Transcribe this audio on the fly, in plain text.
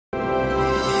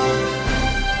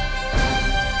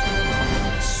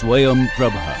Swayam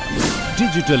Prabha.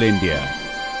 Digital India.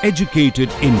 Educated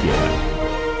India.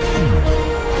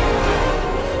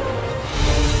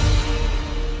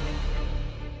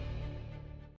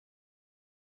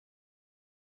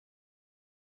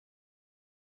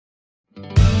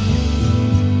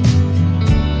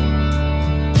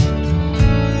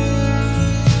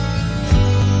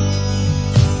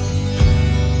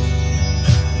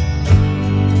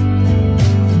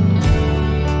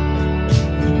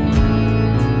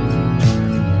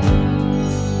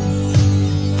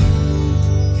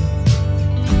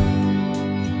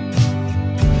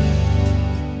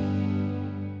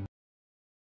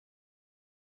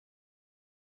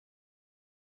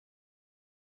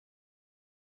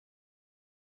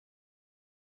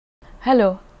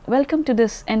 Hello, welcome to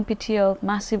this NPTEL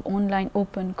Massive Online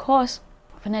Open course,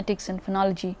 Phonetics and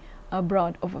Phonology, a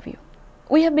broad overview.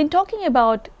 We have been talking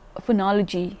about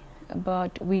phonology,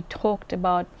 but we talked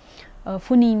about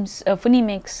phonemes,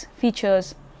 phonemics,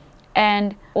 features,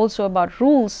 and also about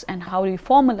rules and how we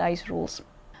formalize rules.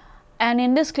 And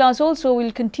in this class also,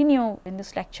 we'll continue in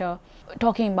this lecture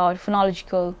talking about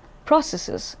phonological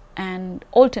processes and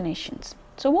alternations.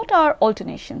 So what are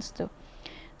alternations though?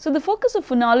 So the focus of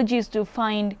phonology is to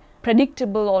find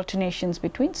predictable alternations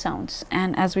between sounds,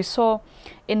 and as we saw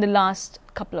in the last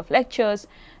couple of lectures,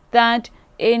 that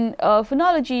in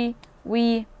phonology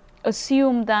we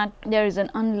assume that there is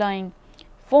an underlying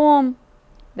form,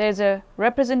 there is a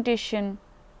representation,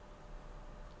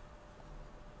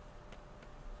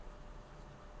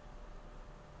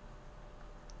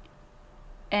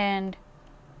 and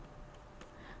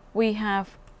we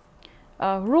have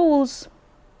rules,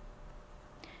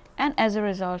 and as a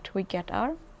result we get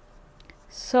our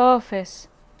surface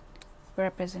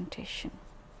representation.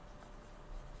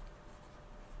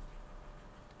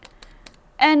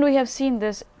 And we have seen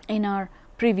this in our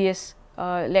previous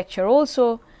lecture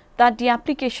also, that the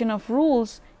application of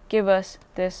rules give us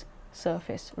this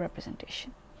surface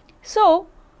representation. So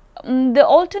the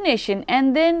alternation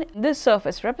and then this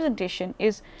surface representation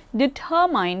is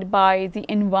determined by the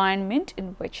environment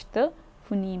in which the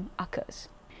phoneme occurs.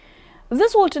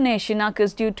 This alternation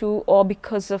occurs due to or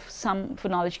because of some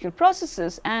phonological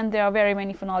processes, and there are very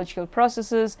many phonological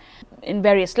processes in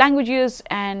various languages,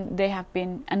 and they have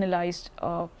been analyzed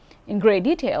in great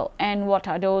detail. And what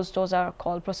are those? Those are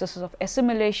called processes of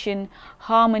assimilation,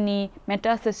 harmony,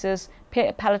 metathesis,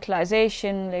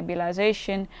 palatalization,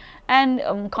 labialization,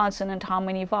 and consonant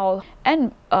harmony, vowel,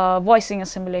 and voicing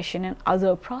assimilation, and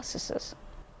other processes.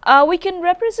 We can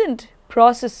represent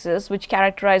processes which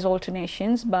characterize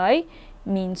alternations by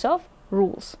means of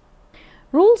rules.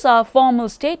 Rules are formal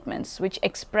statements which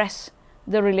express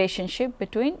the relationship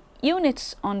between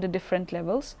units on the different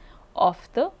levels of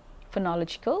the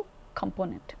phonological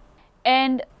component.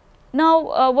 And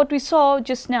now what we saw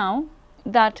just now,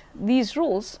 that these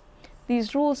rules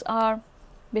are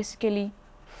basically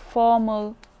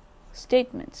formal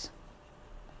statements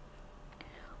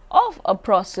of a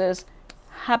process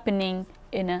happening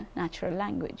in a natural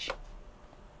language.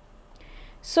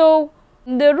 So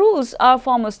the rules are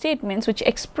formal statements which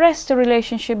express the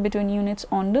relationship between units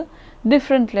on the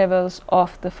different levels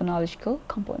of the phonological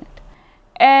component.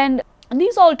 And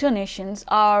these alternations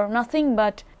are nothing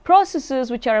but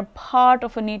processes which are a part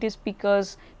of a native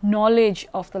speaker's knowledge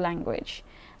of the language,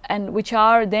 and which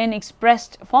are then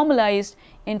expressed, formalized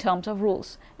in terms of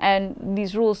rules. And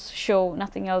these rules show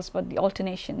nothing else but the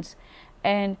alternations.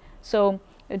 And so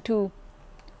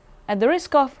at the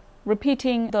risk of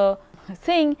repeating the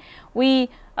thing, we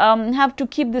have to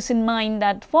keep this in mind,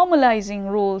 that formalizing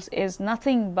rules is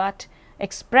nothing but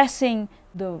expressing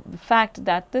the fact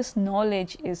that this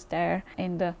knowledge is there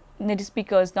in the native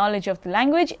speaker's knowledge of the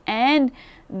language, and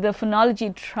the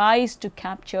phonology tries to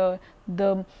capture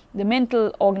the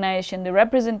mental organization, the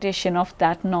representation of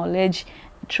that knowledge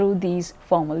through these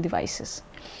formal devices.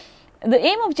 The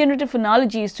aim of generative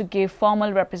phonology is to give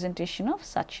formal representation of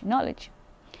such knowledge.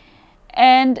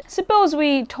 And suppose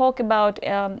we talk about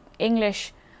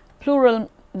English plural.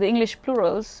 The English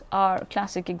plurals are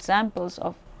classic examples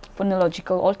of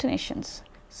phonological alternations: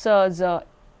 sir, the,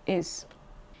 is.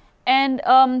 And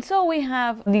so we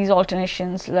have these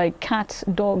alternations like cats,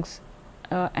 dogs,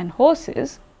 and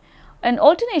horses. An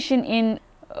alternation in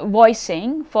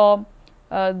voicing for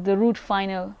the root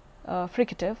final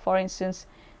fricative, for instance,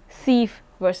 thief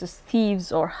versus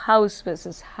thieves, or house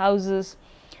versus houses.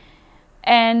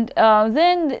 And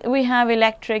then we have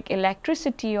electric,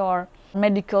 electricity, or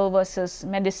medical versus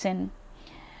medicine.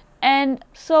 And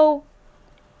so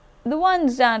the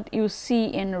ones that you see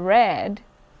in red,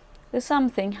 there's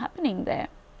something happening there.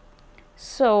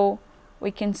 So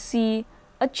we can see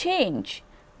a change.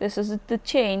 this is the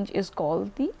change is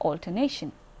called the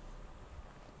alternation.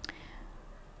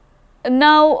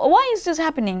 Now, why is this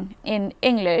happening in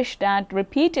English, that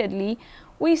repeatedly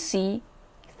we see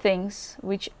things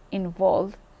which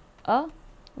involve a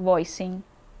voicing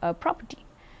property?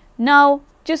 Now,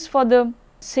 just for the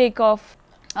sake of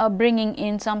bringing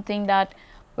in something, that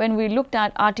when we looked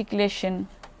at articulation,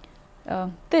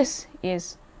 this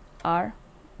is our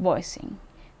voicing.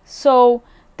 So,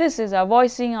 this is our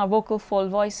voicing, our vocal fold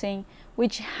voicing,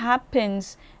 which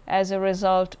happens as a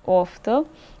result of the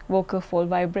vocal fold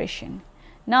vibration.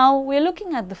 Now, we are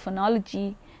looking at the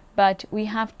phonology, but we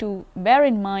have to bear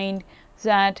in mind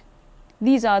that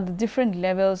these are the different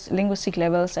levels, linguistic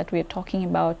levels that we are talking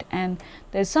about, and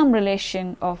there is some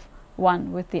relation of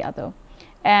one with the other.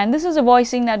 And this is a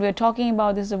voicing that we are talking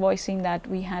about. This is a voicing that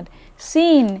we had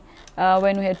seen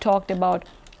when we had talked about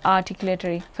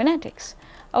articulatory phonetics.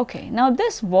 Okay, now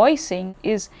this voicing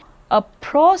is a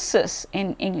process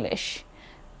in English,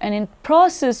 and in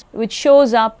process which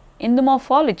shows up in the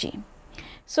morphology.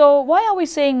 So why are we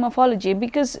saying morphology?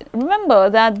 Because remember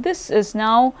that this is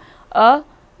now a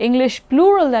English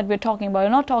plural that we're talking about. We're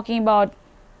not talking about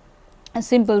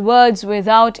simple words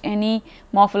without any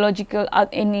morphological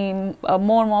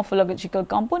more morphological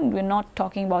component. We're not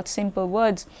talking about simple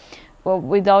words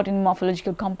without any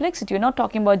morphological complexity. We're not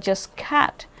talking about just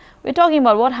cat. We're talking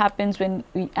about what happens when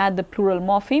we add the plural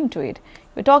morpheme to it.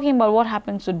 We're talking about what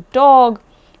happens to dog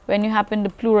when you happen the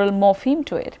plural morpheme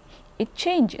to it. It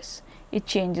changes. It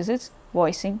changes its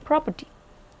voicing property.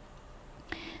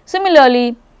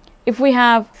 Similarly, if we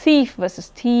have thief versus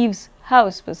thieves,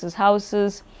 house versus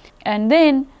houses, and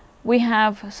then we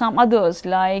have some others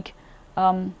like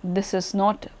this is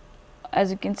not,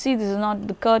 as you can see, this is not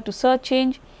the cur to sir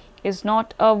change, is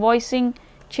not a voicing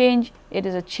change, it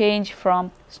is a change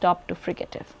from stop to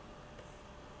fricative.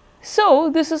 So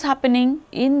this is happening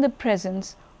in the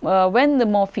presence when the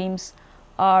morphemes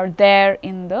are there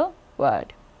in the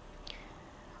word.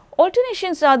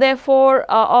 Alternations are therefore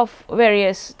of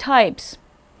various types,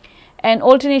 and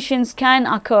alternations can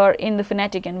occur in the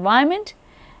phonetic environment,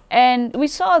 and we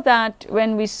saw that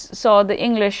when we saw the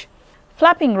English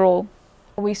flapping roll,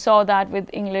 we saw that with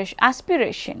English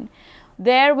aspiration.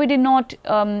 There we did not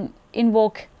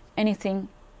invoke anything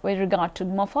with regard to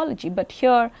the morphology, but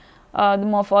here the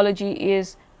morphology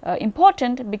is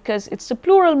important because it's the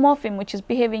plural morpheme which is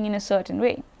behaving in a certain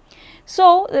way.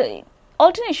 So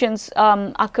alternations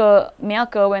may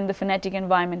occur when the phonetic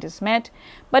environment is met,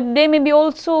 but they may be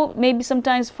also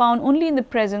sometimes found only in the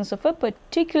presence of a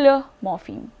particular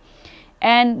morpheme,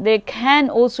 and they can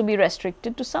also be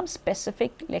restricted to some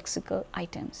specific lexical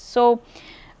items. So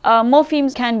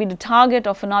morphemes can be the target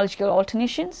of phonological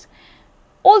alternations.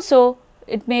 Also,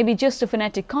 it may be just a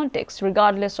phonetic context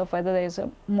regardless of whether there is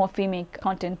a morphemic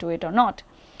content to it or not.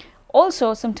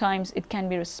 Also, sometimes it can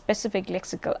be specific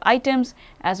lexical items,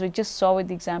 as we just saw with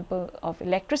the example of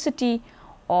electricity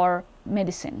or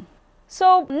medicine.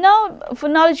 So now,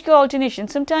 phonological alternation,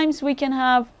 sometimes we can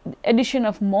have addition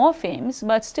of morphemes,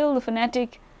 but still the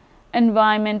phonetic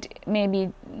environment may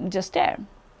be just there.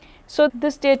 So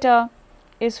this data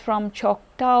is from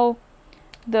Choctaw,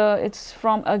 it's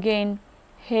from again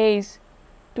Hayes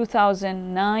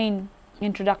 2009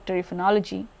 Introductory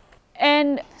Phonology.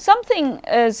 And something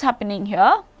is happening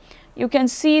here. You can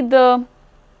see the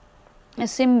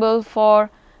symbol for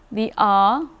the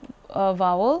R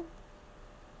vowel,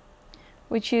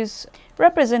 which is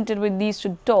represented with these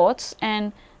two dots,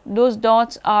 and those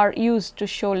dots are used to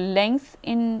show length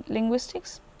in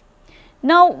linguistics.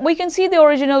 Now we can see the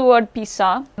original word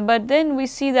pisa, but then we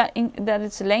see that that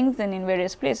it's lengthened in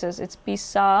various places. It's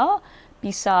pisa,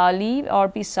 pisali, or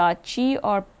pisachi,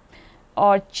 or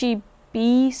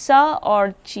chipisa,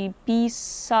 or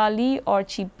chipisali, or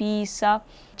chipisa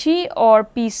chi, or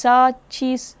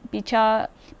pisachis,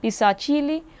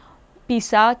 pisachili,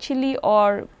 pisachili,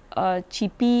 or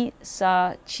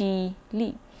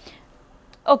chipisachili.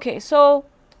 Okay, so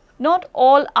not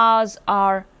all R's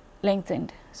are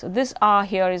lengthened. So this R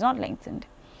here is not lengthened.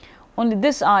 Only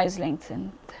this R is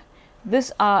lengthened.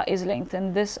 This R is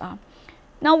lengthened. This R.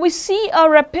 Now we see a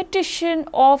repetition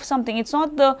of something. It's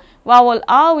not the vowel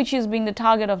R which is being the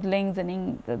target of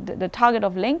lengthening. The target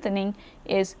of lengthening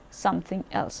is something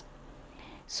else.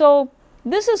 So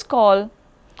this is called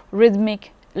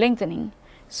rhythmic lengthening.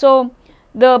 So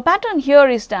the pattern here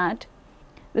is that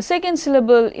the second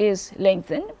syllable is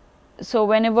lengthened. So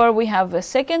whenever we have a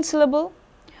second syllable,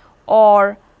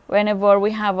 or whenever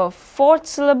we have a fourth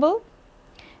syllable,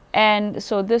 and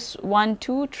so this 1,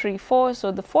 2, 3, 4,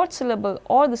 so the fourth syllable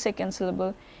or the second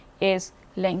syllable is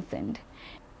lengthened.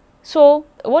 So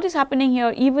what is happening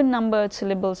here? Even numbered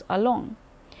syllables are long.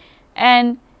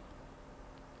 and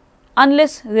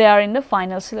unless they are in the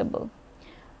final syllable.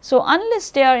 So,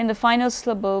 unless they are in the final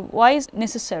syllable, why is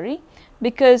necessary?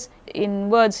 Because in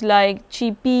words like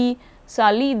chipi,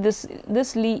 sali, this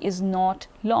li is not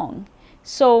long.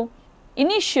 So,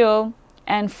 initial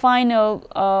and final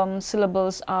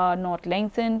syllables are not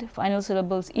lengthened. Final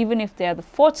syllables, even if they are the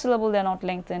fourth syllable, they are not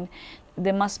lengthened.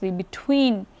 They must be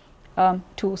between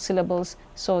two syllables.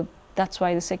 So, that is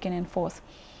why the second and fourth.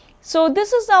 So,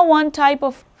 this is now one type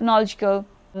of phonological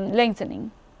lengthening.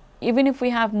 Even if we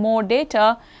have more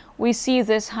data, we see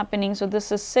this happening. So,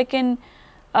 this is second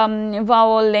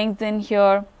vowel lengthen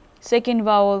here, second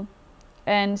vowel,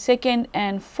 and second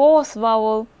and fourth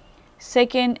vowel,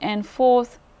 second and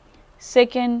fourth,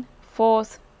 second,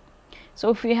 fourth.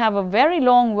 So, if we have a very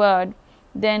long word,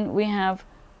 then we have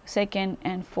second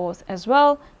and fourth as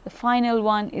well. The final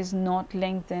one is not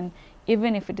lengthened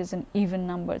even if it is an even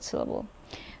numbered syllable.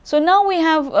 So, now we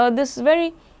have this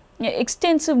very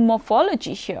extensive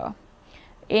morphology here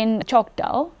in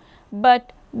Choctaw,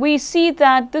 but we see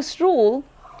that this rule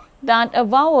that a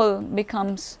vowel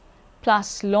becomes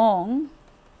plus long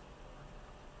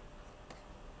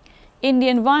in the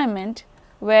environment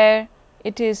where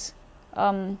it is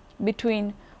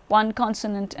between one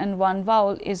consonant and one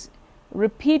vowel is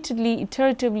repeatedly,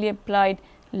 iteratively applied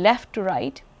left to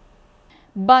right,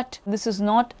 but this is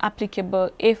not applicable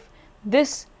if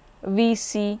this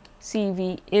VC,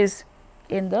 CV is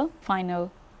in the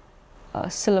final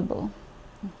syllable.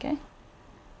 Okay,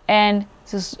 and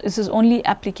this is only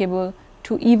applicable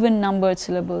to even numbered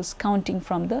syllables counting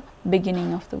from the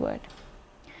beginning of the word.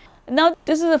 Now,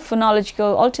 this is a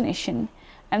phonological alternation,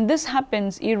 and this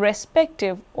happens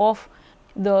irrespective of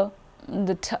the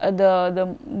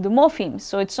morphemes.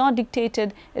 So, it's not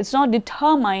dictated, it's not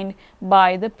determined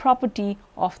by the property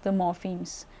of the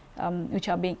morphemes which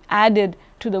are being added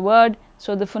to the word.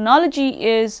 So, the phonology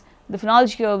is the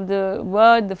phonology of the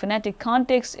word, the phonetic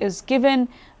context is given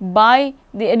by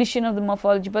the addition of the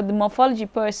morphology, but the morphology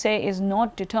per se is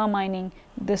not determining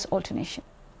this alternation.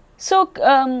 So,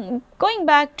 going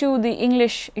back to the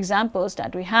English examples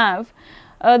that we have,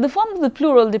 the form of the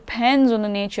plural depends on the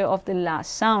nature of the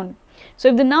last sound. So,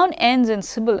 if the noun ends in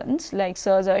sibilants like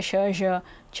sa, za, sha, ja,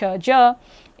 cha, ja,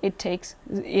 it takes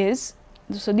is.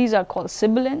 So, these are called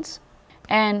sibilants.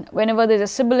 And whenever there is a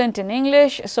sibilant in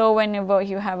English, so whenever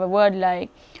you have a word like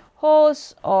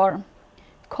horse or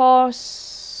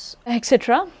course,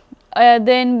 etc.,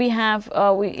 then we have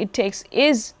it takes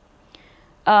is,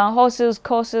 horses,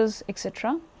 courses,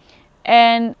 etc.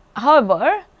 And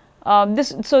however,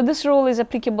 this rule is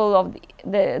applicable of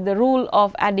the rule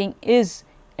of adding is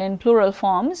in plural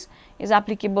forms is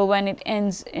applicable when it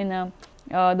ends in a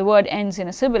the word ends in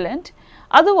a sibilant.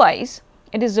 Otherwise,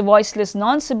 it is a voiceless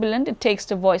non-sibilant. It takes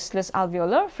the voiceless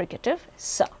alveolar fricative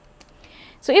sa.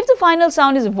 So, if the final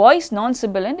sound is a voice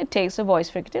non-sibilant, it takes a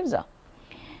voice fricative za.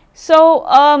 So,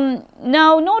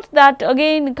 now note that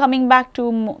again coming back to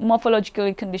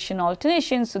morphologically conditioned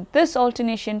alternation. So, this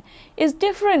alternation is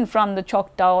different from the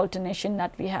Choctaw alternation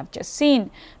that we have just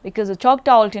seen, because the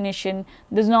Choctaw alternation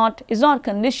is not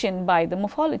conditioned by the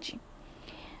morphology.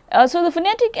 So, the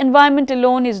phonetic environment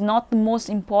alone is not the most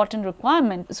important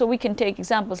requirement. So, we can take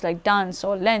examples like dance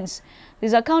or lens.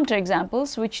 These are counter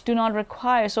examples which do not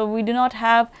require. So, we do not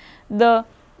have the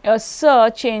sir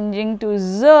changing to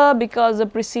z because the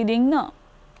preceding na.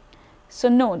 So,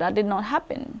 no, that did not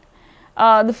happen.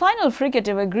 The final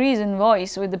fricative agrees in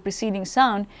voice with the preceding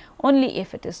sound only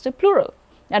if it is the plural.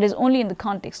 That is only in the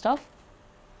context of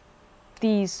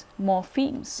these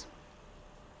morphemes.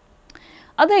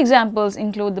 Other examples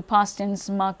include the past tense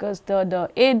markers the,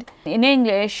 id in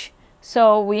English.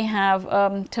 So, we have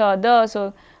ta, the,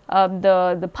 so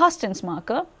the past tense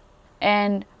marker,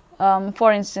 and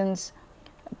for instance,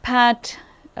 pat,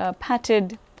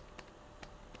 patted,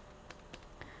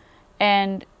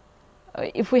 and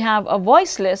if we have a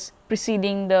voiceless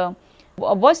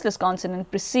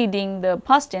consonant preceding the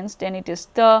past tense, then it is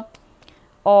the,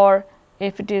 or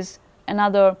if it is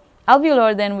another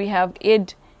alveolar, then we have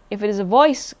id. If it is a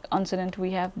voice consonant,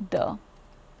 we have the.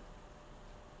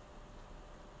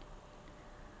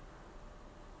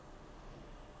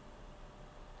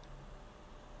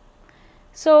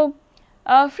 So,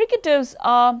 fricatives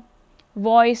are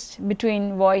voiced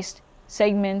between voiced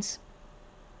segments.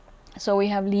 So, we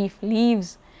have leaf,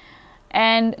 leaves,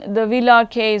 and the velar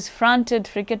K is fronted,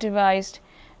 fricativized,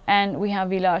 and we have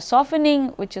velar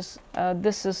softening, which is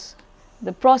this is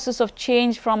the process of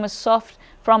change from a stop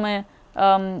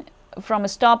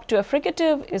to a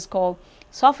fricative is called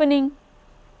softening.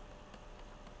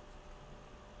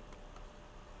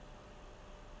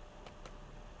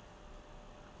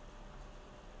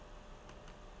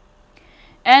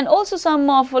 and also some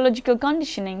morphological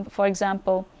conditioning. For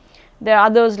example, there are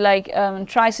others like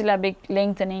trisyllabic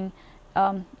lengthening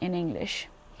in English.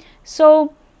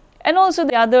 So, and also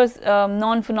the other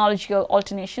non-phonological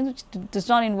alternations which does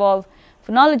not involve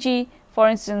phonology, for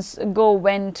instance go,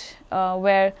 went,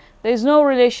 where there is no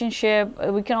relationship,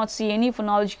 we cannot see any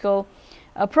phonological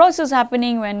process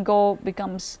happening when go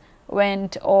becomes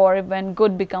went, or when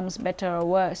good becomes better or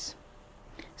worse.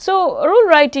 So rule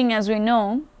writing, as we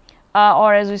know,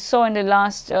 or as we saw in the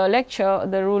last lecture,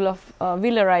 the rule of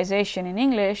velarization in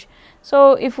English.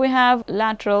 So if we have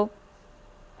lateral,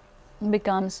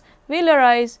 becomes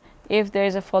velarize if there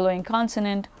is a following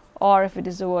consonant or if it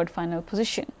is the word final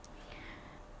position.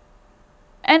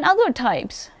 And other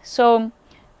types. So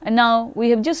now we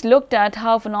have just looked at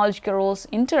how phonological rules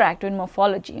interact with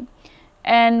morphology,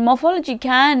 and morphology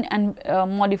can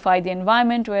modify the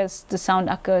environment where the sound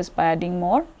occurs by adding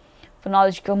more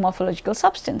phonological morphological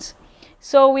substance.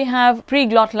 So we have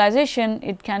pre-glottalization,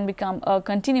 it can become a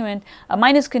continuant, a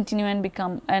minus continuant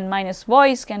become, and minus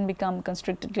voice can become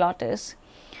constricted glottis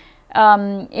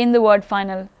in the word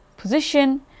final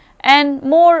position. And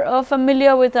more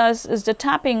familiar with us is the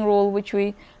tapping rule, which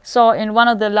we saw in one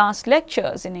of the last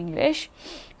lectures in English.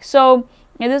 So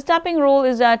this tapping rule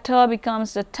is that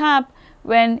becomes the tap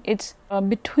when it's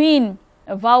between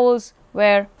vowels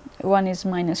where one is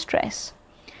minus stress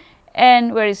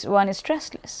and where one is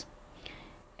stressless.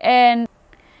 And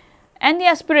the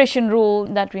aspiration rule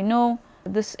that we know,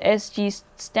 this SG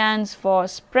stands for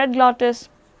spread glottis.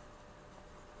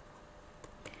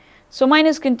 So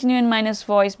minus continuant minus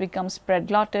voice becomes spread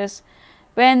glottis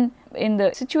when in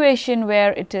the situation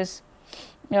where it is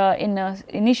in a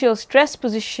initial stress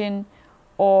position,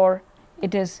 or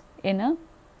it is in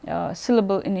a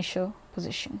syllable initial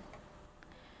position.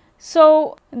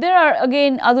 So there are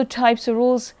again other types of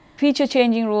rules, feature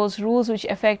changing rules, rules which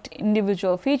affect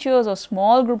individual features or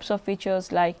small groups of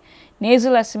features like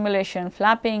nasal assimilation,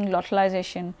 flapping,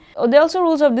 glottalization. There are also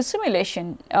rules of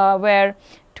dissimilation where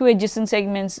two adjacent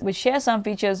segments which share some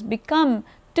features become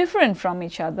different from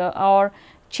each other, or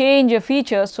change a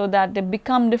feature so that they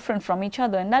become different from each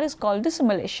other, and that is called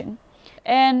dissimilation.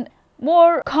 And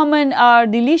more common are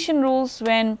deletion rules.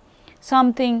 When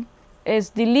something is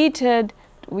deleted,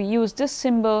 we use this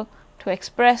symbol to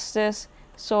express this.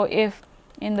 So if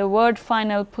in the word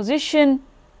final position,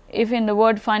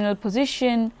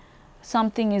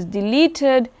 something is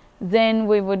deleted, then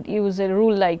we would use a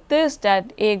rule like this,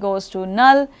 that A goes to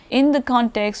null in the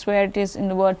context where it is in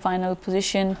the word final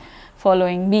position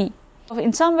following B.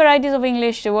 In some varieties of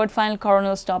English, the word final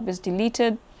coronal stop is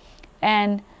deleted,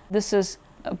 and this is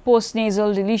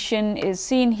post-nasal deletion is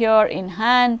seen here in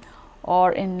han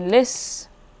or in lis.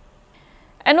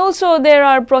 And also there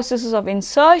are processes of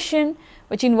insertion,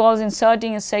 which involves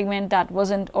inserting a segment that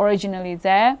wasn't originally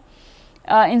there.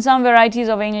 In some varieties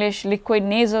of English, liquid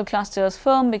nasal clusters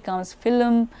film becomes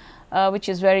film, which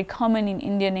is very common in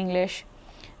Indian English.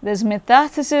 There's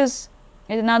metathesis, is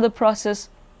another process.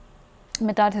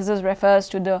 Metathesis refers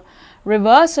to the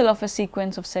reversal of a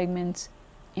sequence of segments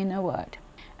in a word.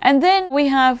 And then we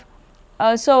have,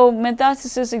 so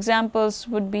metathesis examples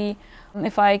would be,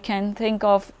 if I can think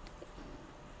of,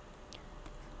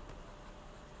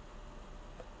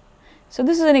 so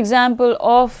this is an example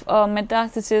of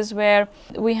metathesis where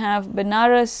we have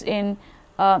Benares in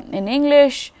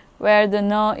English, where the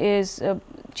na is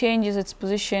changes its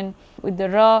position with the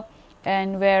ra,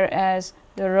 and whereas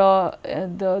the ra,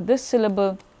 this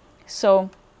syllable, so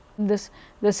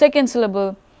the second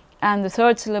syllable and the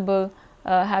third syllable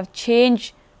have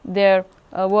changed their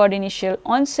word initial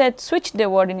onset, switched their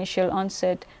word initial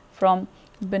onset from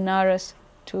Benares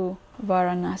to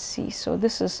Varanasi. So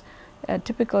this is a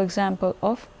typical example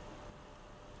of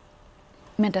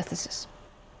metathesis.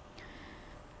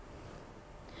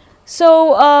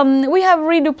 So we have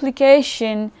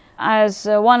reduplication as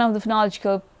one of the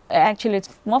phonological, actually it's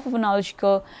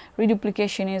morphophonological.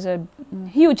 Reduplication is a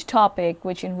huge topic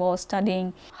which involves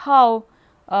studying how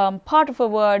part of a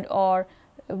word or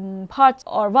parts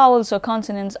or vowels or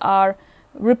consonants are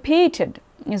repeated.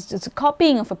 It's a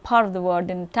copying of a part of the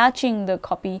word and attaching the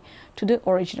copy to the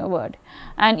original word.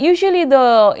 And usually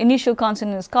the initial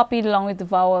consonant is copied along with the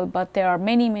vowel, but there are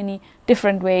many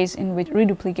different ways in which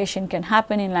reduplication can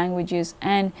happen in languages,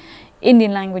 and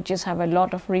Indian languages have a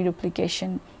lot of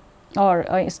reduplication, or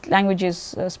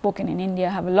languages spoken in India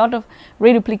have a lot of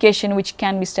reduplication which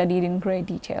can be studied in great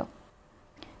detail.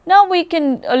 Now we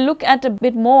can look at a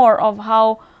bit more of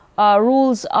how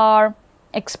rules are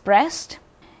expressed,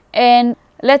 and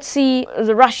let's see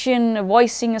the Russian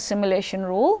voicing assimilation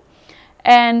rule.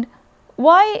 And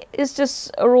why is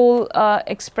this rule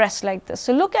expressed like this?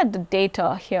 So look at the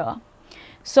data here.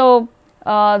 So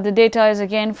the data is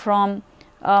again from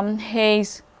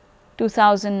Hayes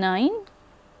 2009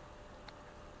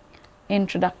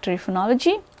 Introductory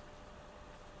Phonology.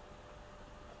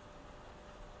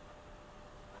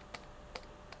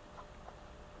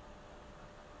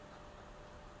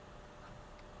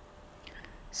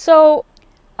 So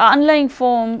underlying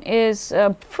form is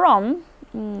from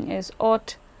is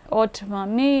ot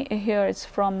mami. Here it's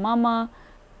from mama.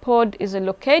 Pod is a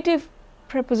locative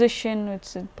preposition.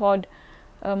 It's a pod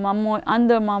mamo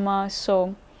under mama.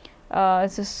 So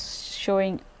this is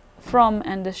showing from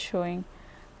and this showing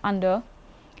under.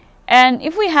 And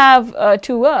if we have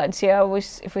two words here,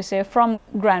 if we say from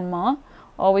grandma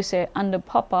or we say under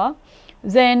papa,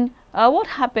 then what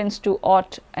happens to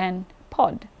ot and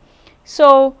pod?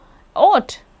 So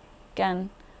ot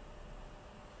can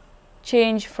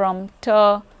change from t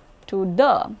to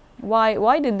the.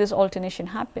 Why did this alternation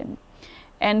happen?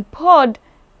 And pod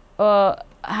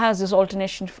has this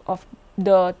alternation of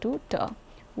the to t.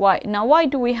 Why? Now why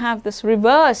do we have this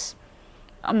reverse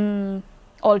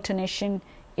alternation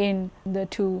in the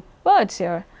two words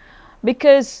here?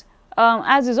 Because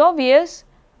as is obvious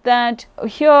that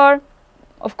here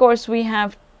of course we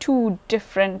have two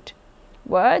different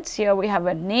words. Here we have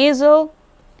a nasal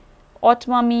ot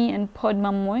mami and pod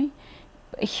mamoi.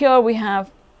 Here we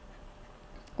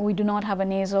do not have a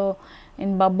nasal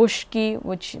in babushki,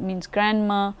 which means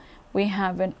grandma. We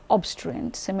have an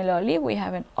obstruent. Similarly, we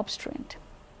have an obstruent.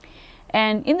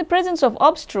 And in the presence of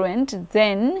obstruent,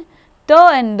 then the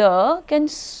and the can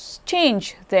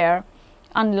change their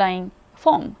underlying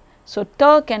form. So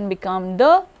the can become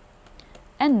the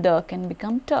and the can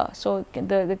become t. So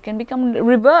they can become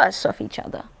reverse of each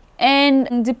other.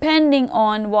 And depending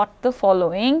on what the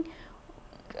following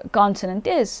consonant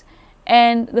is.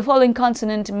 And the following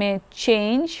consonant may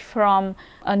change from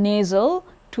a nasal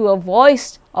to a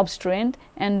voiced obstruent,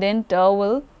 and then t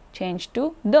will change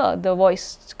to the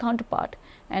voiced counterpart,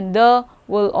 and the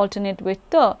will alternate with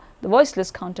the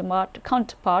voiceless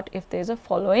counterpart if there is a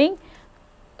following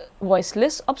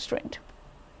voiceless obstruent.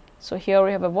 So here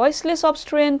we have a voiceless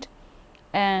obstruent,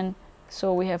 and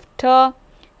so we have t.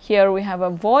 Here we have a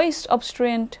voiced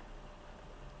obstruent,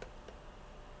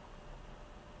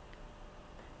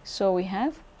 so we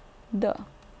have the.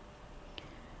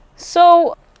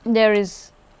 So there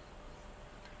is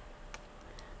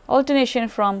alternation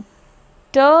from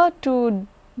t to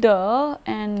the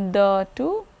and the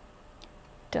to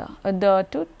t,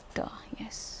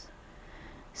 yes.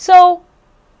 So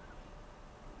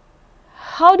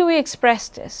how do we express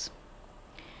this?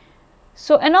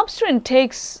 So an obstruent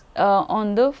takes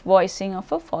on the voicing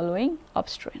of a following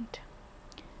obstruent.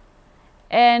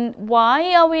 And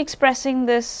why are we expressing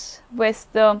this with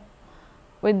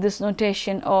this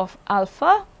notation of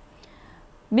alpha?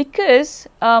 Because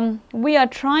we are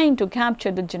trying to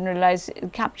capture the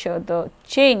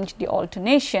change, the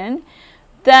alternation,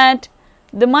 that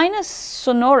the minus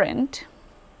sonorant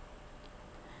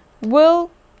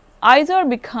will either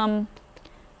become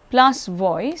plus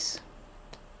voice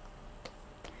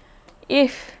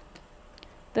if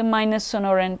the minus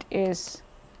sonorant is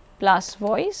plus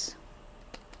voice,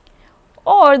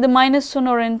 or the minus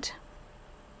sonorant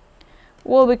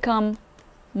will become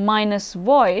minus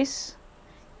voice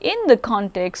in the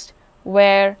context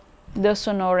where the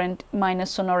sonorant,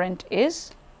 minus sonorant,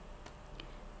 is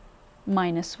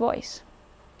minus voice.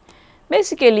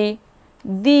 Basically,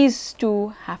 these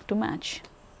two have to match.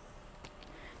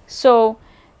 So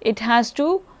it has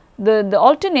to, the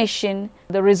alternation,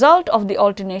 the result of the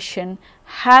alternation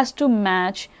has to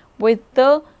match with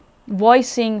the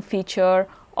voicing feature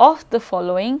of the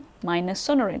following minus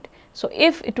sonorant. So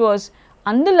if it was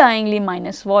underlyingly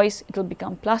minus voice, it will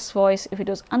become plus voice. If it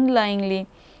was underlyingly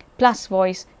plus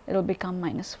voice, it will become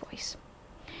minus voice.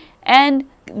 And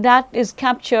that is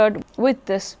captured with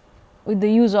this, with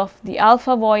the use of the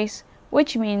alpha voice,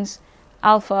 which means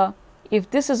alpha, if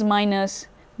this is minus,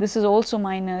 this is also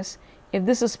minus. If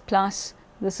this is plus,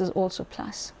 this is also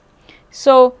plus.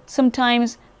 So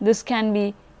sometimes this can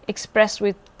be expressed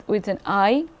with an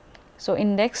I, so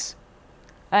index,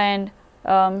 and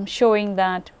showing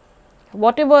that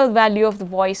whatever value of the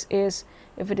voice is,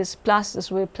 if it is plus,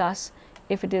 this will be plus.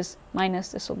 If it is minus,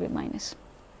 this will be minus.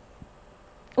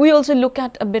 We also look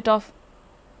at a bit of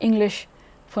English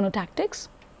phonotactics.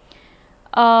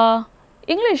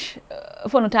 English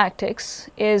phonotactics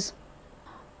is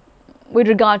with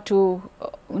regard to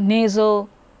nasal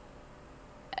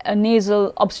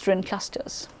obstruent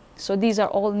clusters. So these are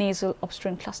all nasal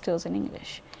obstruent clusters in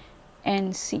English.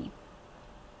 NC.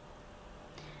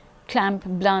 clamp,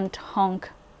 blunt, honk.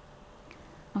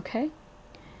 Okay.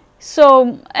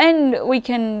 So, and we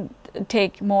can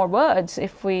take more words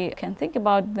if we can think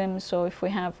about them. So if we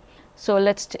have, so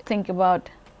let's think about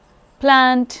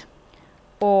plant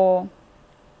or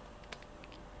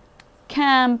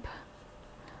camp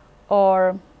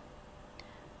or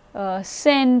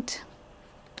scent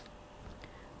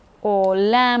or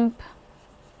lamp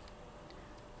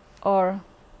or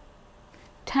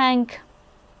tank.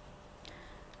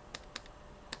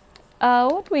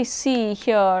 What we see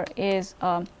here is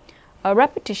a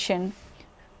repetition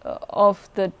of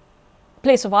the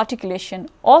place of articulation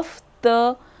of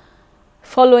the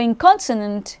following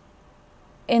consonant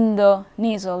in the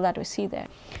nasal that we see there.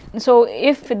 And so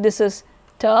if this is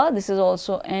t, this is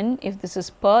also n. If this is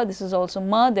p, this is also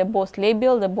m. They're both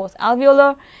labial, they're both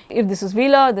alveolar. If this is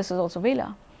velar, this is also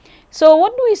velar. So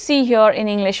what do we see here in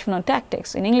English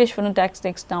phonotactics? In English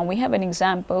phonotactics, now we have an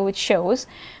example which shows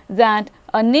that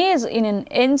a nasal in an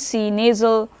NC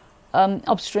nasal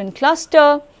obstruent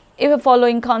cluster, if a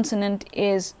following consonant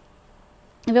is,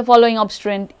 if a following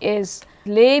obstruent is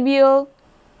labial,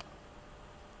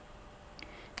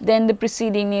 then the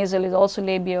preceding nasal is also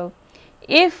labial.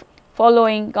 If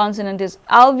following consonant is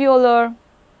alveolar,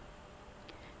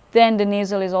 then the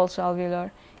nasal is also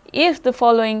alveolar. If the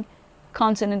following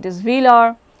consonant is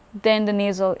velar, then the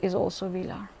nasal is also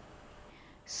velar.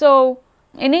 So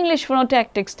in English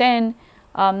phonotactics 10,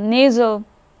 nasal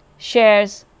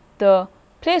shares the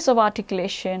place of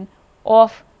articulation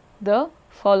of the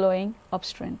following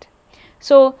obstruent.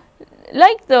 So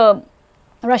like the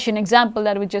Russian example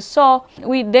that we just saw,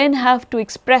 we then have to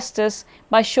express this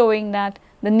by showing that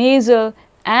the nasal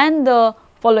and the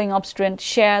following obstruent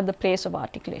share the place of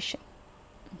articulation.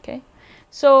 Okay.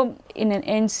 So in an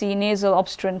NC nasal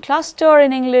obstruent cluster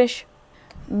in English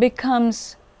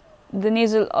becomes the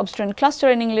nasal obstruent cluster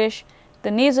in English,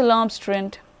 the nasal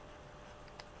obstruent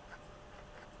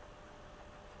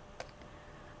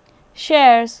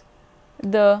shares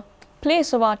the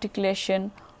place of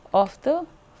articulation of the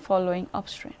following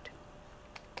obstruent.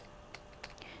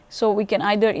 So we can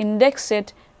either index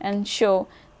it and show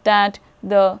that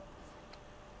the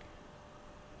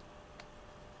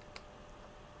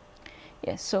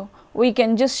so we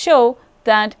can just show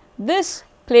that this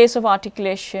place of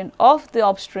articulation of the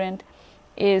obstruent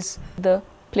is the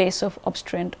place of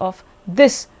obstruent of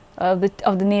this of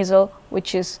the nasal,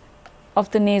 which is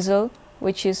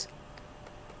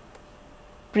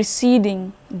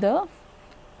preceding the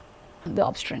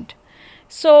obstruent.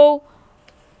 So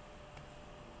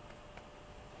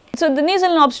the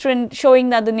nasal and obstruent, showing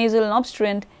that the nasal and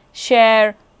obstruent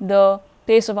share the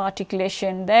place of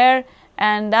articulation there,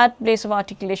 and that place of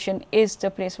articulation is the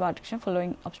place of articulation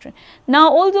following obstruent. Now,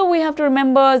 although we have to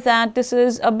remember that this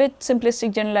is a bit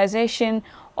simplistic generalization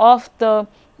of the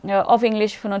of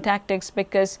English phonotactics,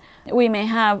 because we may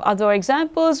have other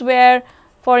examples where,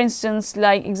 for instance,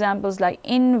 like examples like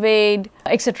invade,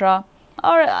 etc.,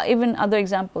 or even other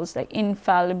examples like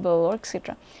infallible, or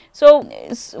etc. So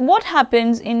what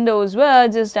happens in those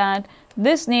words is that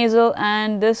this nasal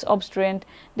and this obstruent,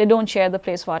 they don't share the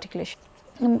place of articulation,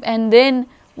 and then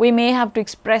we may have to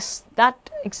express that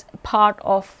part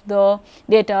of the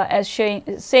data as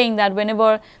saying that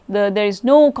whenever there is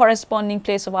no corresponding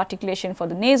place of articulation for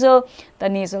the nasal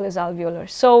is alveolar.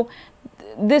 So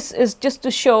this is just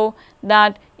to show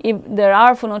that if there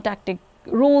are phonotactic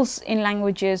rules in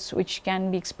languages which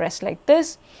can be expressed like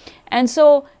this. And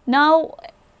so now,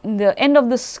 in the end of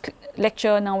this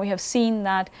lecture, now we have seen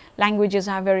that languages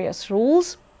have various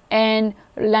rules, and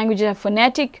languages have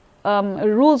phonetic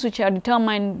rules which are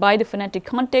determined by the phonetic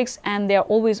context, and they are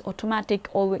always automatic,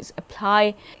 always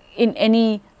apply in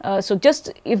any so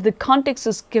just if the context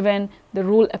is given, the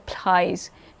rule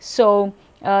applies. So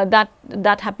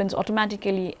that happens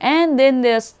automatically. And then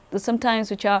there's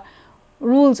sometimes which are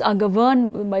rules are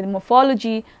governed by the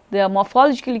morphology. There are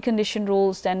morphologically conditioned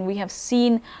rules. Then we have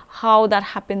seen how that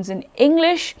happens in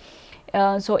English.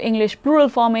 So English plural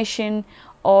formation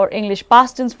or English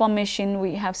past tense formation,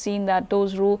 we have seen that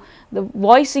those the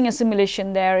voicing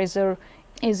assimilation there is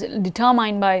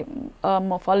determined by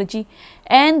morphology.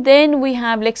 And then we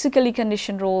have lexically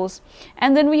conditioned rules,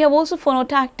 and then we have also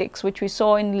phonotactics, which we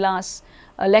saw in the last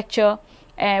lecture,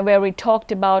 where we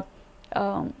talked about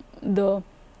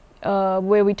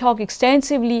where we talk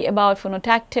extensively about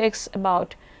phonotactics,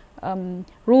 about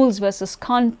rules versus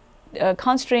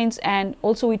constraints, and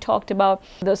also we talked about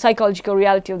the psychological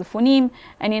reality of the phoneme.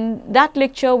 And in that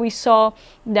lecture we saw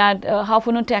that how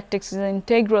phonotactics is an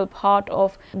integral part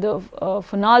of the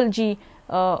phonology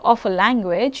of a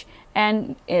language,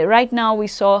 and right now we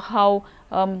saw how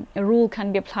a rule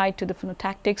can be applied to the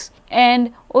phonotactics.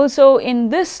 And also in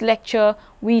this lecture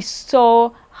we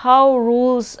saw how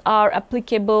rules are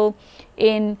applicable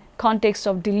in context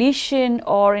of deletion,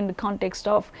 or in the context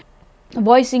of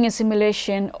voicing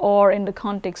assimilation, or in the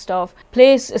context of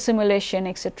place assimilation,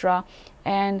 etc.,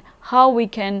 and how we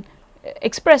can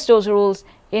express those rules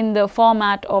in the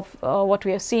format of what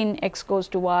we have seen, x goes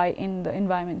to y in the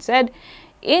environment Z.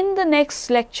 In the next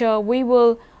lecture we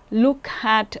will look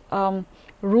at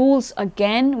rules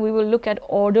again. We will look at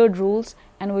ordered rules,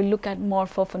 and we'll look at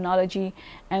morphophonology,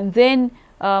 and then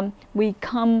we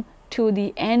come to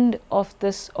the end of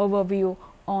this overview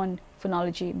on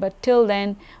phonology. But till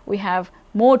then we have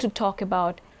more to talk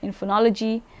about in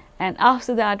phonology, and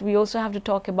after that we also have to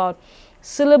talk about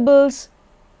syllables.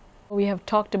 We have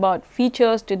talked about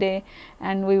features today,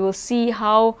 and we will see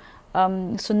how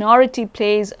sonority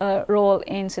plays a role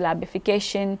in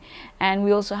syllabification, and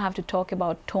we also have to talk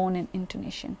about tone and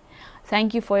intonation.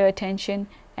 Thank you for your attention,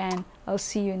 and I'll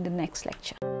see you in the next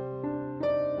lecture.